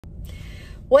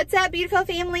What's up, beautiful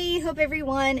family? Hope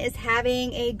everyone is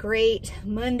having a great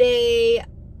Monday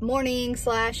morning /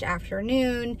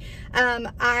 afternoon.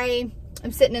 I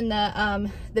am sitting in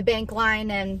the bank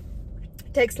line and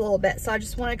it takes a little bit, so I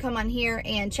just want to come on here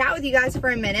and chat with you guys for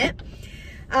a minute.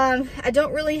 I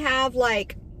don't really have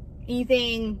like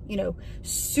anything,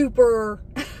 super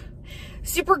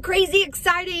super crazy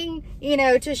exciting,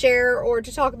 to share or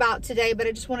to talk about today, but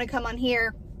I just want to come on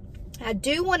here. I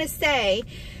do want to say,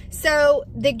 so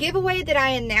the giveaway that I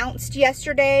announced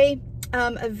yesterday,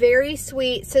 a very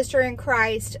sweet sister in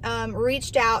Christ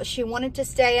reached out. She wanted to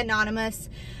stay anonymous,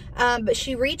 but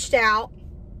she reached out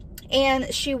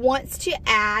and she wants to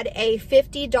add a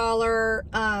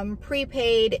 $50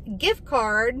 prepaid gift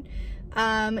card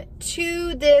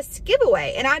to this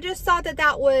giveaway. And I just thought that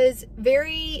that was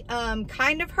very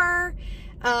kind of her.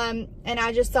 And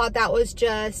I just thought that was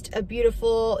just a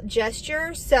beautiful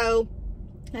gesture. So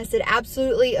I said,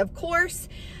 absolutely, of course.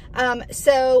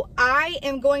 So I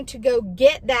am going to go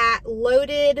get that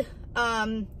loaded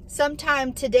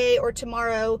sometime today or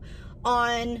tomorrow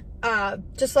on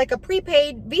just like a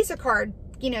prepaid Visa card,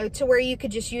 to where you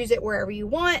could just use it wherever you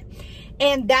want.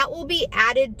 And that will be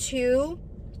added to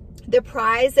the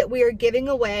prize that we are giving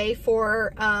away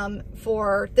for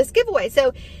this giveaway.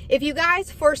 So if you guys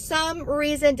for some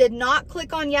reason did not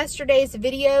click on yesterday's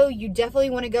video, you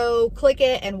definitely want to go click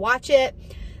it and watch it.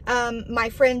 My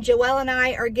friend Joelle and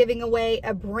I are giving away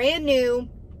a brand new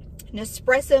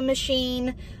Nespresso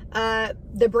machine.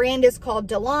 The brand is called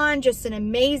Delon, just an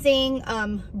amazing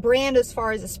brand as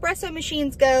far as espresso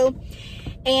machines go.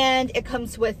 And it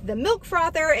comes with the milk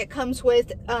frother. It comes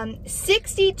with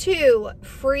 62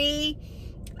 free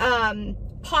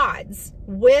pods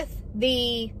with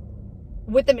the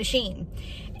machine.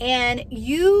 And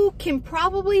you can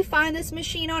probably find this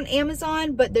machine on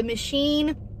Amazon, but the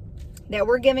machine that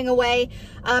we're giving away,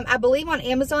 I believe on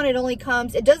Amazon it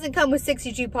doesn't come with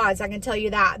 62 pods, I can tell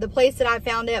you that. The place that I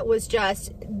found it was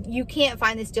just, you can't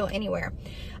find this deal anywhere.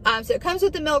 So it comes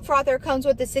with the milk frother, comes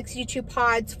with the 62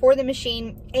 pods for the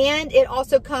machine, and it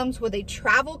also comes with a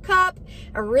travel cup,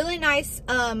 a really nice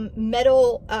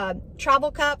metal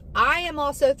travel cup. I am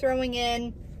also throwing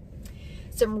in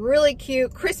some really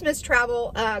cute Christmas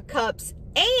travel cups,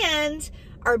 and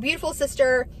our beautiful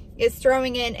sister is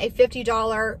throwing in a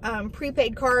 $50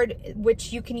 prepaid card,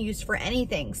 which you can use for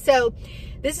anything. So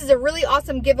this is a really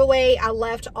awesome giveaway. I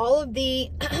left all of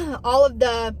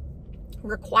the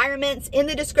requirements in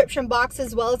the description box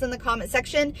as well as in the comment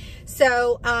section.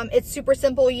 So it's super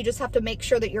simple. You just have to make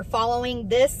sure that you're following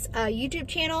this YouTube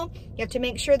channel. You have to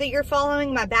make sure that you're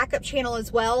following my backup channel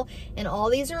as well, and all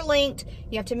these are linked.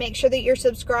 You have to make sure that you're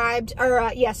subscribed,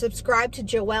 or subscribe to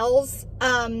Joelle's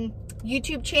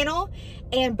YouTube channel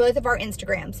and both of our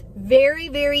Instagrams. Very,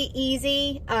 very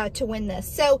easy to win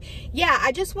this. So yeah,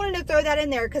 I just wanted to throw that in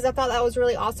there because I thought that was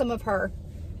really awesome of her.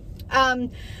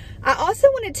 I also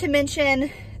wanted to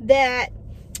mention that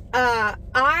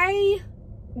I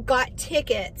got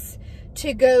tickets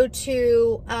to go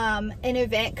to an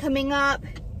event coming up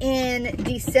in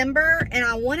December, and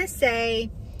I want to say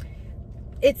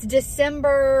it's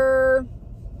December.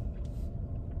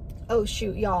 Oh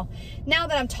shoot, y'all. Now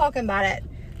that I'm talking about it,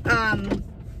 I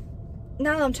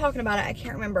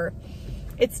can't remember.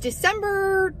 It's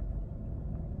December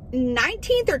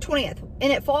 19th or 20th,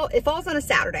 and it falls on a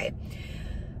Saturday.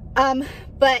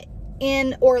 But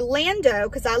in Orlando,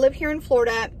 because I live here in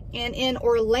Florida, and in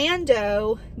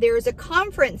Orlando, there's a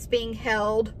conference being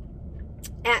held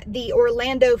at the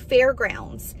Orlando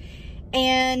Fairgrounds.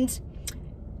 And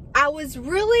I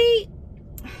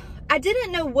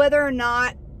didn't know whether or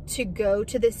not to go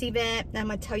to this event, and I'm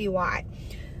going to tell you why.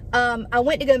 I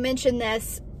went to go mention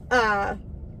this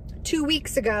 2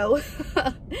 weeks ago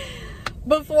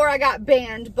before I got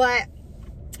banned, but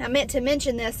I meant to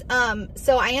mention this.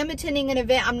 So I am attending an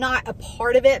event. I'm not a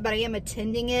part of it, but I am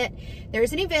attending it.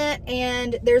 There's an event,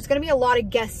 and there's going to be a lot of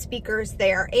guest speakers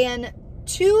there. And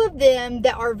two of them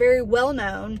that are very well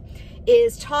known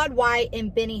is Todd White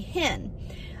and Benny Hinn.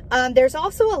 There's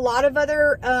also a lot of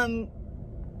other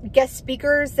guest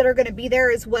speakers that are going to be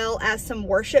there, as well as some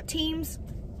worship teams.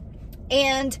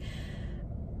 And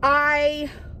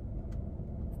I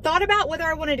thought about whether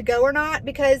I wanted to go or not,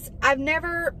 because I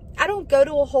don't go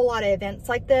to a whole lot of events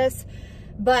like this,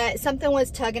 but something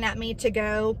was tugging at me to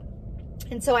go.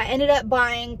 And so I ended up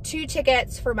buying 2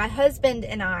 tickets for my husband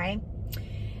and I.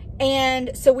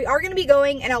 And so we are going to be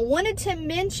going, and I wanted to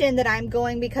mention that I'm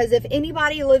going because if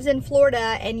anybody lives in Florida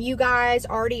and you guys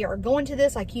already are going to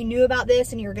this, like you knew about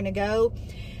this and you're going to go,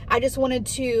 I just wanted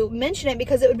to mention it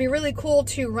because it would be really cool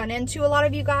to run into a lot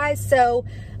of you guys. So,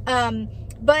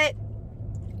 but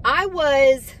I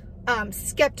was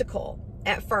skeptical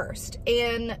at first.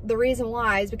 And the reason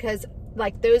why is because,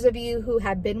 like, those of you who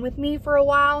have been with me for a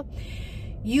while,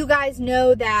 you guys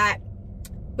know that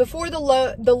before the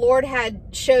Lord had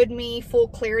showed me full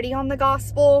clarity on the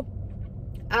gospel,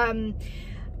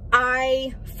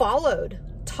 I followed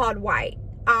Todd White.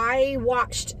 I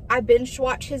binge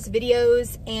watched his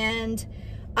videos, and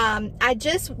I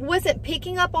just wasn't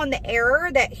picking up on the error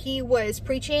that he was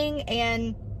preaching.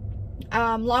 And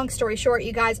long story short,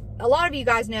 you guys, a lot of you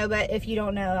guys know, but if you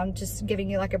don't know, I'm just giving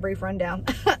you like a brief rundown.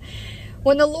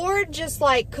 When the Lord just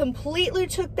like completely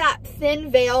took that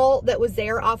thin veil that was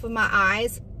there off of my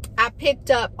eyes, I picked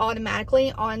up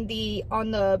automatically on the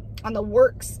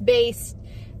works-based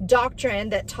doctrine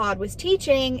that Todd was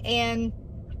teaching, and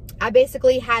I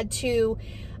basically had to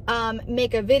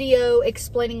make a video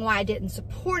explaining why I didn't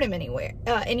support him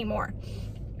anymore.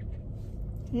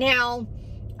 Now,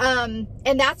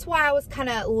 and that's why I was kind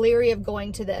of leery of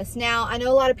going to this. Now, I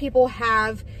know a lot of people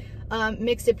have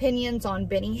mixed opinions on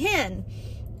Benny Hinn.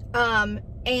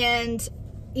 And,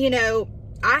 you know,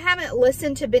 I haven't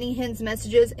listened to Benny Hinn's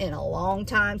messages in a long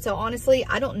time. So honestly,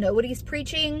 I don't know what he's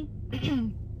preaching.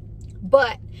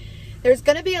 But there's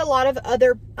going to be a lot of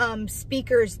other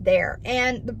speakers there.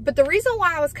 But the reason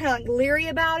why I was kind of like leery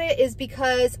about it is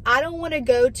because I don't want to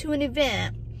go to an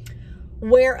event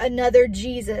where another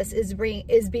Jesus is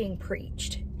being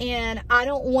preached. And I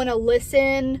don't want to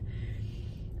listen.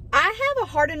 I have a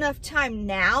hard enough time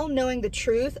now knowing the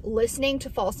truth, listening to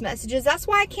false messages. That's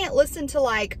why I can't listen to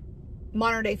like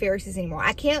modern day Pharisees anymore.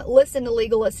 I can't listen to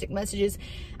legalistic messages.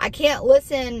 I can't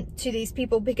listen to these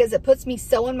people because it puts me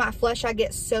so in my flesh. I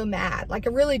get so mad. Like, I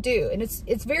really do. And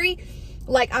it's very,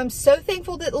 like, I'm so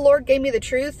thankful that the Lord gave me the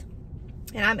truth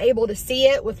and I'm able to see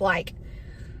it with, like,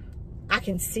 I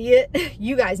can see it.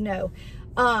 You guys know.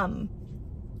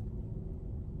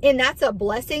 And that's a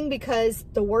blessing, because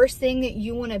the worst thing that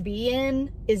you want to be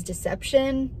in is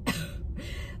deception.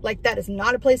 Like, that is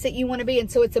not a place that you want to be. And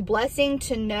so it's a blessing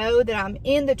to know that I'm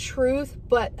in the truth,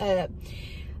 but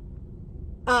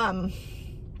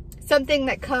something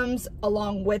that comes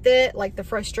along with it, like the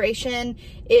frustration,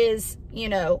 is, you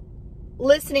know,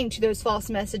 listening to those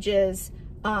false messages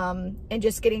and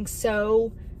just getting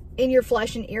so in your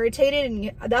flesh and irritated.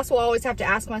 And that's why I always have to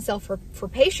ask myself for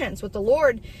patience with the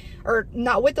Lord, or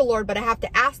not with the Lord, but I have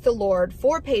to ask the Lord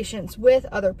for patience with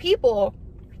other people,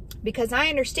 because I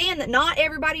understand that not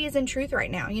everybody is in truth right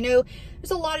now. You know,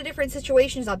 there's a lot of different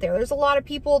situations out there. There's a lot of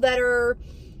people that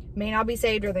may not be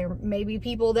saved, or there may be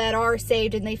people that are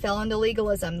saved and they fell into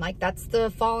legalism. Like, that's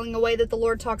the falling away that the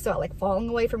Lord talks about, like falling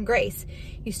away from grace.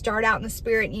 You start out in the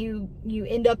spirit and you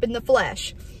end up in the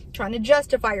flesh, trying to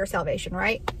justify your salvation,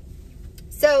 right?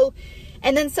 So,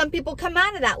 and then some people come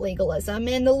out of that legalism,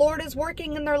 and the Lord is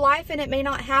working in their life, and it may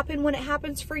not happen when it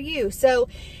happens for you. So,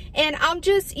 and I'm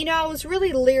just, you know, I was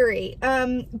really leery.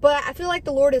 But I feel like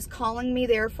the Lord is calling me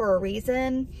there for a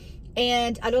reason,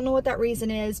 and I don't know what that reason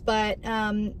is, but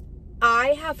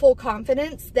I have full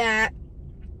confidence that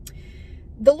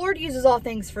the Lord uses all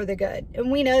things for the good,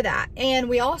 and we know that. And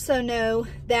we also know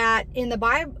that in the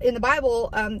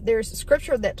Bible, there's a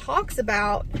scripture that talks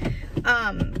about,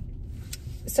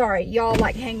 sorry, y'all,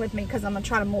 like, hang with me because I'm going to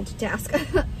try to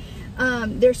multitask.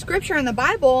 There's scripture in the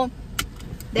Bible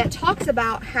that talks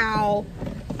about how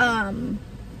I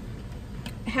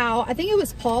think it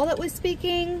was Paul that was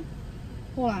speaking.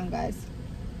 Hold on, guys.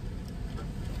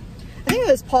 I think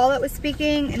it was Paul that was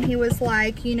speaking, and he was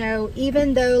like, you know,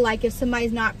 even though, like, if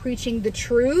somebody's not preaching the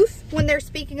truth when they're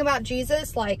speaking about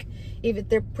Jesus, like, even if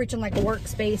they're preaching like a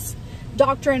works-based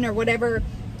doctrine or whatever,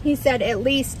 he said at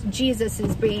least Jesus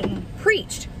is being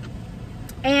preached.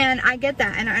 And I get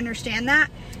that, and I understand that.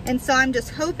 And so I'm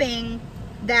just hoping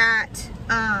that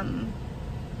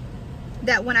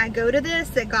that when I go to this,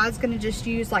 that God's going to just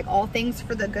use, like, all things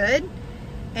for the good,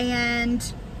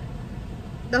 and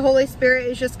the Holy Spirit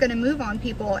is just going to move on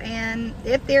people. And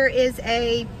if there is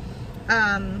a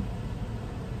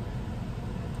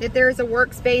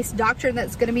works-based doctrine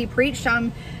that's going to be preached,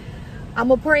 I'm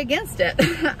gonna pray against it.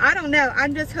 I don't know.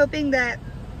 I'm just hoping that,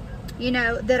 you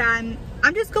know, that I'm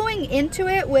just going into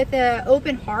it with an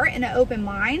open heart and an open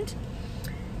mind.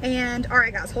 And all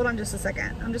right, guys, hold on just a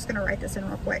second. I'm just gonna write this in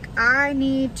real quick. I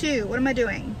need to, what am I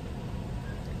doing?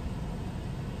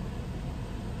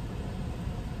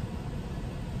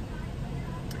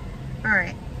 All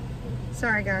right,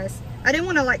 sorry guys. I didn't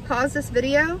want to, like, pause this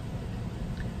video,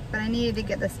 but I needed to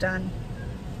get this done.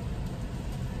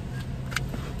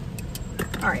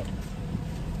 All right.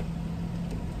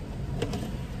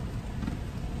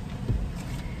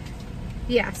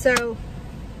 Yeah, so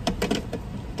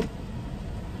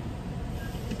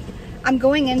I'm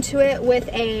going into it with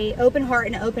a open heart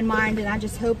and an open mind, and I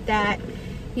just hope that,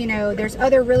 you know, there's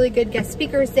other really good guest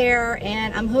speakers there,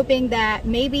 and I'm hoping that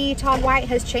maybe Todd White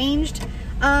has changed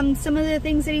some of the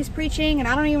things that he's preaching, and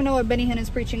I don't even know what Benny Hinn is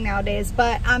preaching nowadays,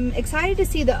 but I'm excited to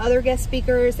see the other guest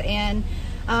speakers, and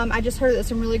I just heard that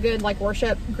some really good like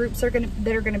worship groups are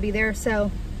gonna be there.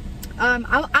 So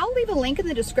I'll leave a link in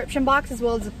the description box as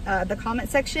well as the comment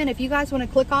section if you guys want to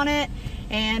click on it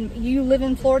and you live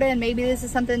in Florida and maybe this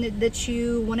is something that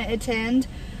you want to attend.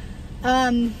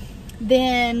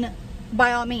 Then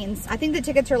by all means. I think the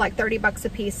tickets are like 30 bucks a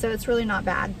piece, so it's really not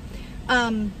bad.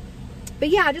 But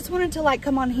yeah, I just wanted to like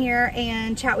come on here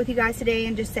and chat with you guys today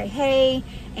and just say hey,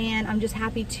 and I'm just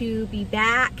happy to be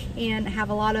back and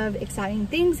have a lot of exciting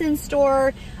things in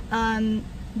store.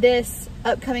 This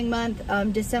upcoming month,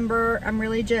 December, I'm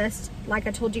really just, like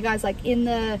I told you guys, like in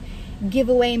the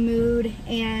giveaway mood,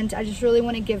 and I just really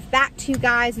want to give back to you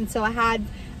guys. And so I had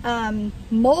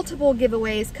multiple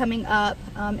giveaways coming up.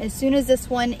 As soon as this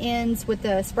one ends with the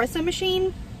espresso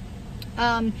machine,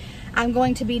 I'm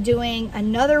going to be doing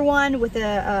another one with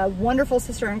a wonderful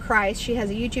sister in Christ. She has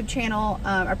a YouTube channel,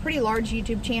 a pretty large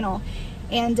YouTube channel,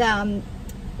 and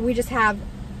we just have,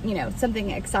 you know,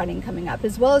 something exciting coming up.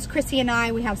 As well as Chrissy and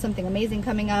I, we have something amazing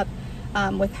coming up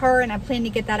with her, and I plan to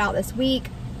get that out this week.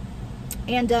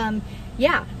 And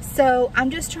yeah, so I'm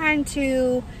just trying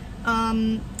to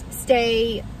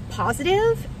stay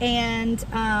positive, and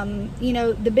you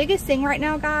know, the biggest thing right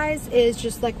now, guys, is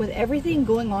just like with everything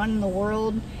going on in the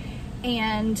world,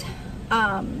 and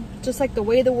just like the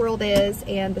way the world is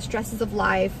and the stresses of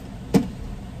life.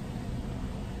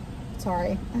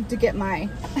 Sorry, I have to get my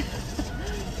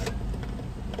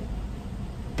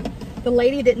the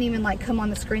lady didn't even like come on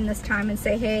the screen this time and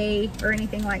say hey or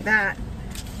anything like that,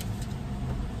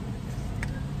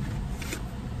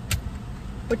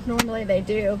 which normally they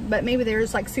do, but maybe they're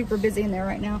just like super busy in there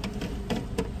right now.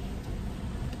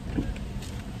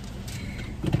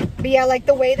 But yeah, like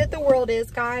the way that the world is,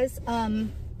 guys,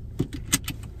 and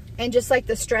just like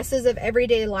the stresses of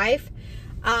everyday life,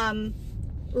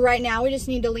 right now we just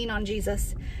need to lean on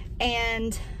Jesus.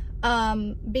 And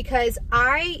because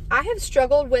I have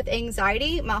struggled with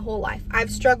anxiety my whole life. I've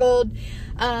struggled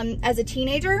as a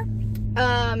teenager,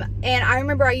 and I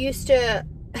remember I used to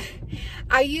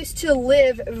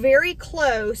live very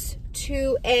close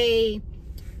to a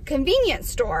convenience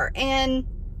store, and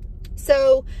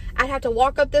so I'd have to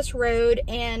walk up this road,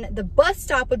 and the bus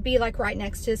stop would be like right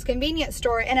next to this convenience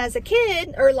store. And as a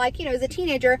kid, or like, you know, as a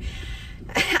teenager,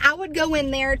 I would go in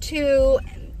there to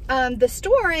the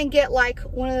store and get like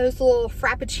one of those little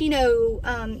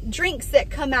Frappuccino drinks that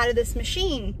come out of this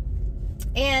machine.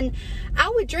 And I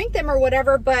would drink them or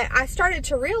whatever, but I started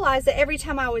to realize that every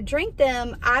time I would drink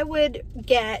them, I would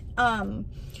get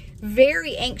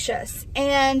very anxious.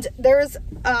 And there's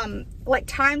like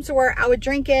times where I would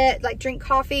drink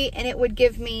coffee, and it would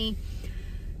give me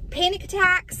panic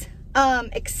attacks.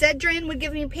 Excedrin would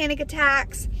give me panic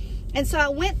attacks. And so I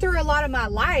went through a lot of my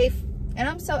life, and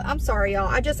I'm sorry, y'all.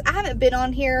 I haven't been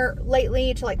on here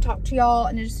lately to like talk to y'all,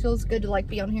 and it just feels good to like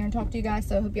be on here and talk to you guys.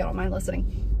 So I hope y'all don't mind listening.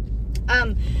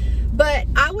 But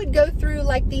I would go through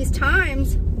like these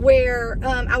times where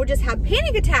I would just have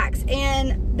panic attacks,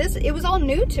 and it was all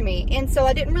new to me, and so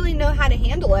I didn't really know how to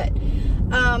handle it.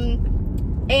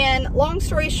 And long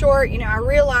story short, you know, I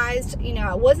realized, you know,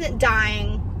 I wasn't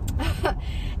dying,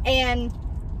 and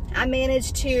I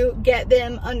managed to get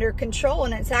them under control.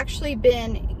 And it's actually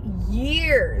been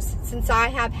years since I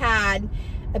have had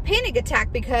a panic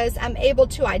attack, because I'm able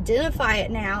to identify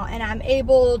it now, and I'm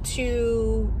able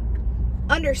to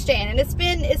understand. And it's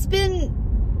been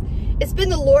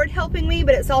the Lord helping me,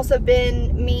 but it's also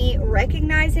been me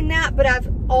recognizing that. But I've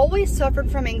always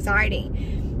suffered from anxiety,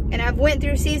 and I've went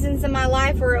through seasons in my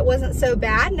life where it wasn't so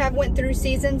bad, and I've went through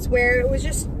seasons where it was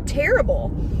just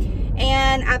terrible.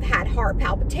 And I've had heart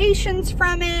palpitations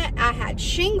from it. I had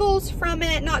shingles from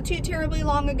it not too terribly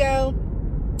long ago.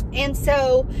 And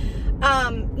so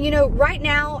you know, right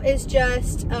now is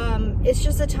just it's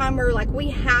just a time where like we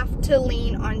have to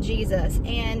lean on Jesus.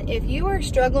 And if you are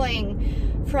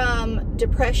struggling from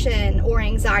depression or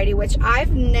anxiety, which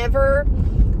I've never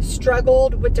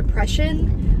struggled with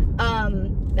depression,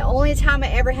 the only time I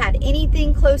ever had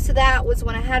anything close to that was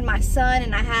when I had my son,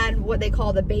 and I had what they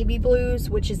call the baby blues,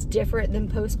 which is different than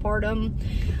postpartum.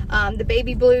 The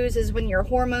baby blues is when your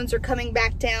hormones are coming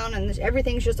back down and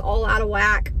everything's just all out of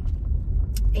whack.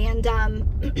 And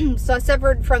so I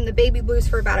suffered from the baby blues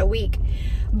for about a week.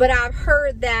 But I've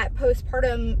heard that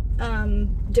postpartum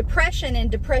depression and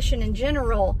depression in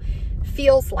general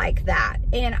feels like that.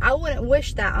 And I wouldn't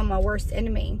wish that on my worst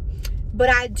enemy. But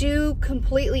I do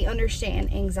completely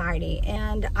understand anxiety,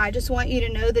 and I just want you to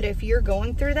know that if you're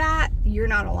going through that, you're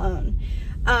not alone.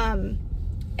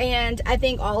 And I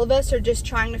think all of us are just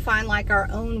trying to find like our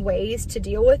own ways to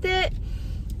deal with it.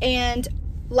 And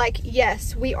like,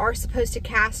 yes, we are supposed to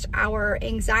cast our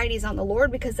anxieties on the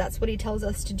Lord because that's what he tells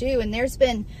us to do. And there's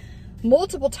been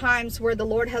multiple times where the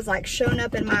Lord has like shown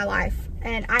up in my life,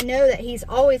 and I know that he's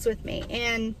always with me.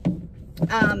 And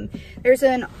there's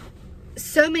been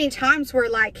so many times where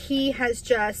like he has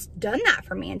just done that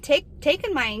for me and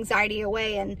taken my anxiety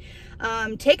away and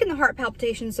taken the heart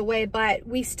palpitations away. But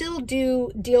we still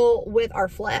do deal with our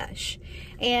flesh,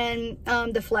 and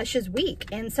the flesh is weak.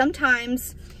 And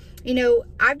sometimes, you know,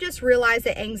 I've just realized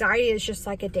that anxiety is just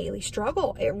like a daily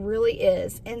struggle. It really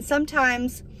is. And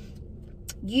sometimes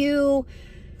you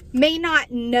may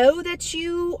not know that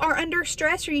you are under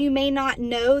stress, or you may not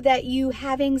know that you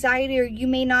have anxiety, or you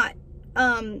may not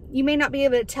be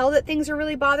able to tell that things are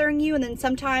really bothering you. And then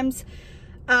sometimes,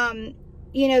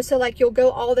 you know, so like you'll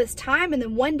go all this time, and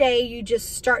then one day you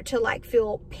just start to like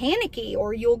feel panicky,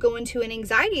 or you'll go into an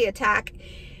anxiety attack.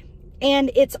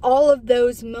 And it's all of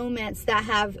those moments that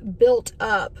have built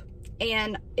up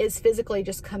and is physically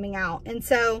just coming out. And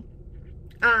so,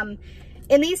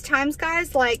 in these times,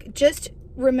 guys, like, just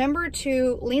remember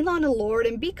to lean on the Lord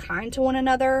and be kind to one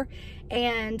another,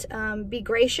 and be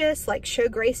gracious, like show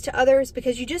grace to others,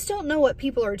 because you just don't know what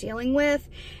people are dealing with.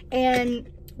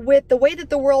 And with the way that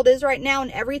the world is right now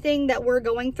and everything that we're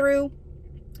going through,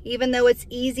 even though it's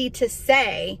easy to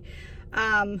say,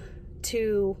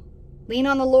 to lean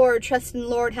on the Lord, trust in the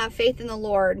Lord, have faith in the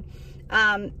Lord,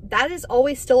 that is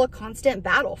always still a constant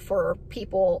battle for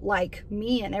people like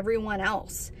me and everyone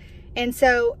else. And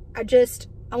so I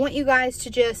want you guys to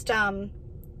just ask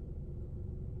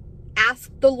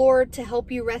the Lord to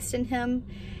help you rest in him.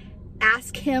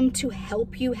 Ask him to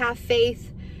help you have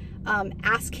faith.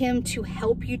 Ask him to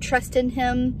help you trust in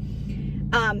him.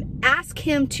 Ask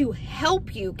him to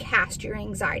help you cast your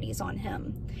anxieties on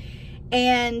him.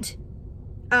 And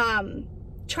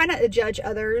try not to judge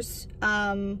others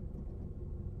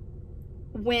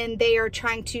when they are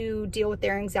trying to deal with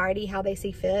their anxiety how they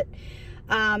see fit.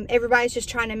 Everybody's just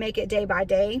trying to make it day by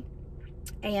day,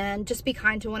 and just be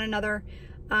kind to one another.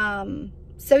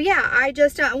 So yeah, I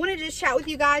wanted to just chat with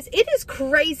you guys. It is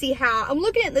crazy how I'm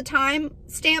looking at the time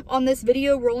stamp on this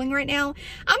video rolling right now.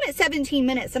 I'm at 17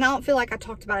 minutes and I don't feel like I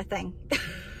talked about a thing.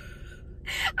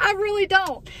 I really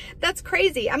don't. That's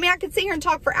crazy. I mean, I could sit here and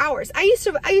talk for hours. I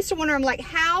used to wonder, I'm like,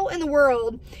 how in the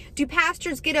world do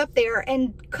pastors get up there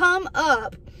and come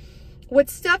up with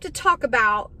stuff to talk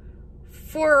about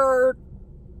for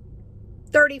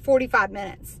 30, 45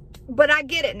 minutes? But I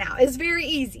get it now. It's very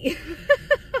easy.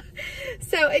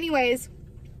 So anyways,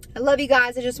 I love you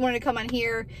guys. I just wanted to come on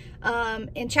here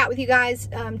and chat with you guys,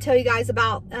 tell you guys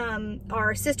about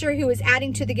our sister who is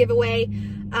adding to the giveaway,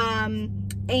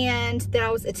 and that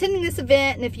I was attending this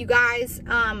event. And if you guys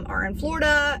are in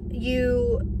Florida,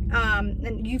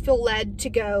 and you feel led to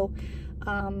go,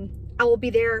 I will be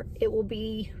there. It will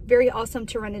be very awesome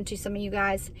to run into some of you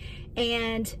guys.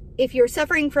 And if you're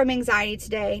suffering from anxiety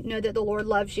today, know that the Lord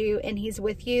loves you and he's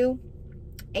with you,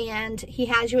 and he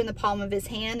has you in the palm of his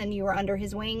hand, and you are under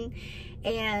his wing,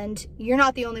 and you're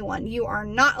not the only one. You are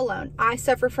not alone. I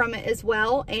suffer from it as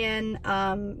well. And,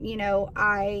 you know,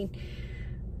 I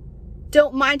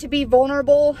don't mind to be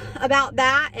vulnerable about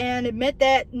that and admit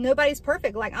that nobody's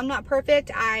perfect. Like, I'm not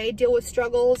perfect. I deal with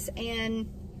struggles, and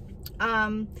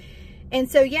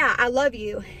so yeah, I love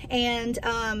you. And,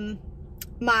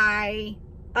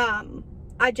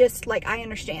 I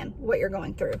understand what you're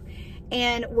going through,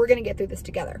 and we're going to get through this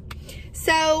together.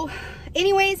 So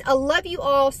anyways, I love you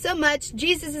all so much.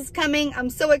 Jesus is coming. I'm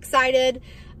so excited.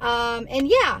 And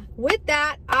yeah, with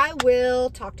that, I will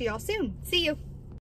talk to y'all soon. See you.